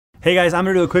Hey guys, I'm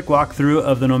gonna do a quick walkthrough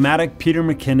of the Gomatic Peter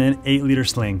McKinnon 8-liter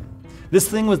sling. This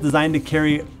sling was designed to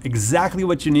carry exactly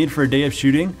what you need for a day of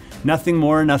shooting, nothing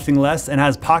more, nothing less, and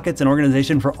has pockets and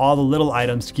organization for all the little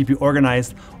items to keep you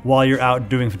organized while you're out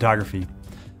doing photography.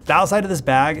 The outside of this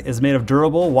bag is made of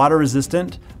durable,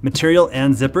 water-resistant material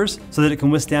and zippers so that it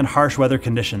can withstand harsh weather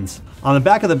conditions. On the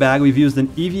back of the bag, we've used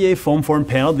an EVA foam form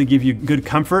panel to give you good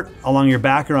comfort along your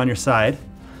back or on your side.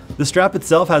 The strap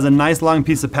itself has a nice long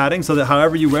piece of padding so that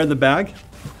however you wear the bag,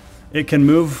 it can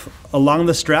move along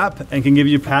the strap and can give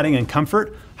you padding and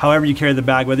comfort however you carry the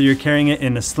bag, whether you're carrying it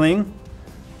in a sling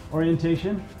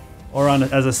orientation or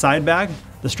as a side bag.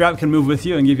 The strap can move with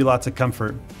you and give you lots of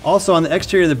comfort. Also on the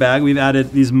exterior of the bag, we've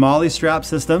added these MOLLE strap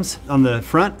systems on the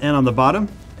front and on the bottom,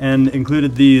 and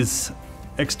included these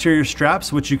exterior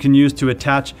straps which you can use to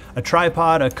attach a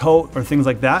tripod, a coat, or things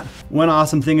like that. One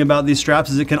awesome thing about these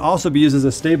straps is it can also be used as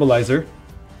a stabilizer.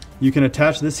 You can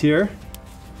attach this here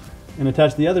and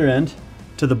attach the other end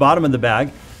to the bottom of the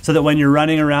bag so that when you're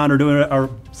running around or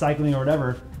cycling or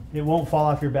whatever, it won't fall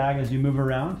off your bag as you move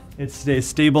around. It stays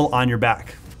stable on your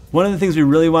back. One of the things we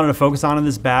really wanted to focus on in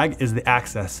this bag is the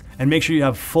access, and make sure you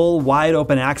have full wide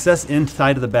open access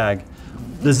inside of the bag.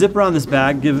 The zipper on this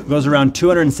bag goes around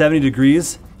 270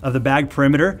 degrees of the bag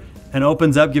perimeter and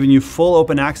opens up, giving you full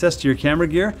open access to your camera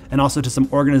gear and also to some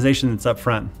organization that's up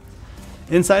front.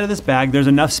 Inside of this bag, there's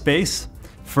enough space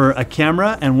for a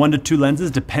camera and 1 to 2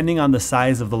 lenses depending on the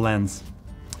size of the lens.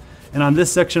 And on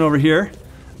this section over here,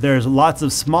 there's lots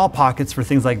of small pockets for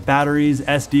things like batteries,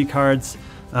 SD cards,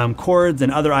 cords,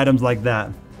 and other items like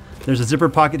that. There's a zipper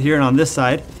pocket here, and on this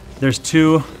side, there's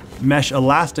 2 mesh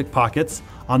elastic pockets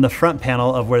on the front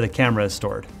panel of where the camera is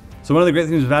stored. So one of the great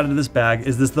things we've added to this bag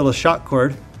is this little shock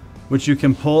cord, which you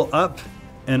can pull up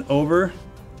and over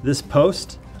this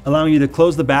post, allowing you to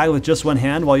close the bag with just one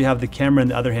hand while you have the camera in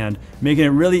the other hand, making it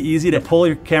really easy to pull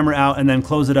your camera out and then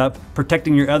close it up,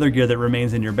 protecting your other gear that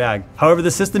remains in your bag. However,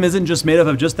 the system isn't just made up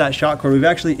of just that shock cord. We've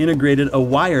actually integrated a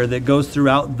wire that goes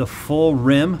throughout the full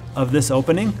rim of this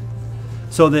opening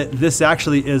so that this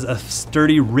actually is a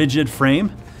sturdy, rigid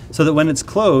frame so that when it's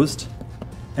closed,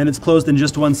 and it's closed in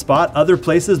just one spot, other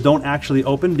places don't actually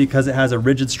open because it has a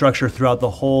rigid structure throughout the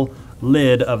whole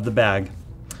lid of the bag.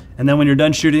 And then when you're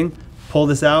done shooting, pull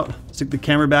this out, stick the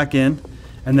camera back in,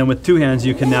 and then with 2 hands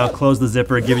you can now close the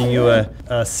zipper, giving you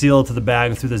a seal to the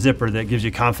bag through the zipper that gives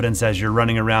you confidence as you're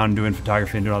running around doing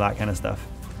photography and doing all that kind of stuff.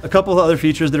 A couple of other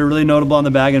features that are really notable on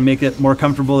the bag and make it more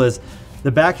comfortable is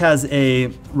the back has a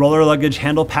roller luggage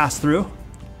handle pass-through,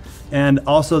 and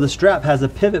also the strap has a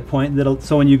pivot point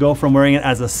so when you go from wearing it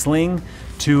as a sling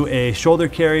to a shoulder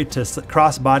carry to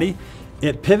cross body,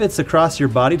 it pivots across your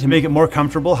body to make it more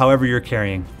comfortable however you're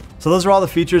carrying. So those are all the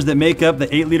features that make up the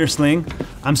 8-liter sling.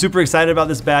 I'm super excited about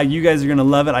this bag. You guys are gonna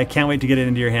love it. I can't wait to get it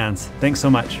into your hands. Thanks so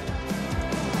much.